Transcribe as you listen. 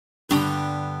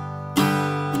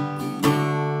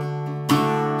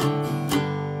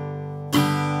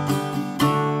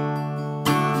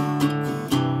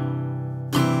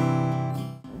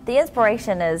The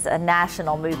inspiration is a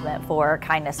national movement for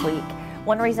Kindness Week.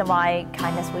 One reason why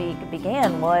Kindness Week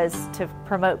began was to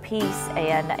promote peace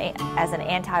and as an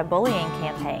anti-bullying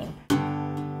campaign.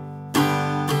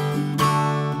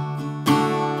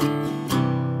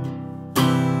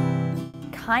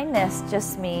 Kindness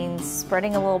just means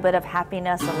spreading a little bit of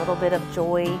happiness, a little bit of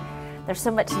joy. There's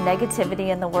so much negativity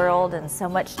in the world and so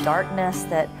much darkness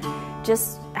that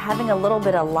just having a little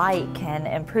bit of light can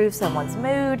improve someone's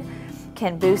mood,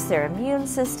 can boost their immune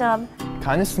system.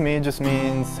 Kindness to me just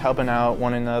means helping out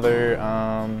one another,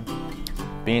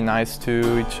 being nice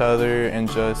to each other, and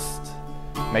just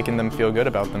making them feel good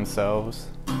about themselves.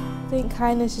 I think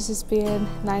kindness is just being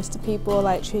nice to people,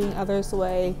 like treating others the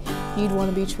way you'd want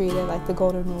to be treated, like the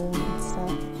golden rule and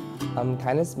stuff.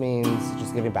 Kindness means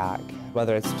just giving back,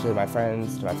 whether it's to my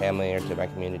friends, to my family, or to my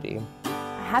community.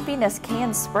 Happiness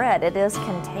can spread. It is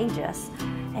contagious.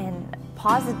 And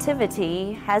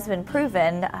positivity has been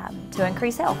proven to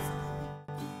increase health.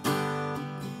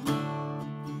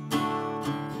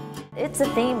 It's a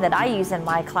theme that I use in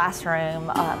my classroom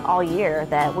all year,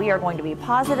 that we are going to be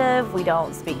positive, we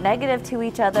don't speak negative to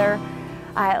each other.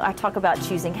 I talk about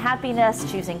choosing happiness,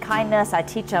 choosing kindness. I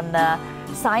teach them the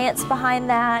science behind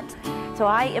that. So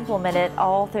I implement it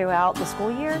all throughout the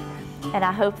school year, and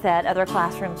I hope that other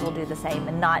classrooms will do the same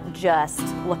and not just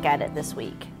look at it this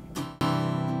week.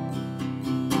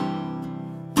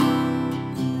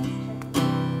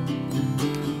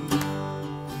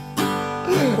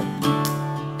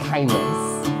 Kindness.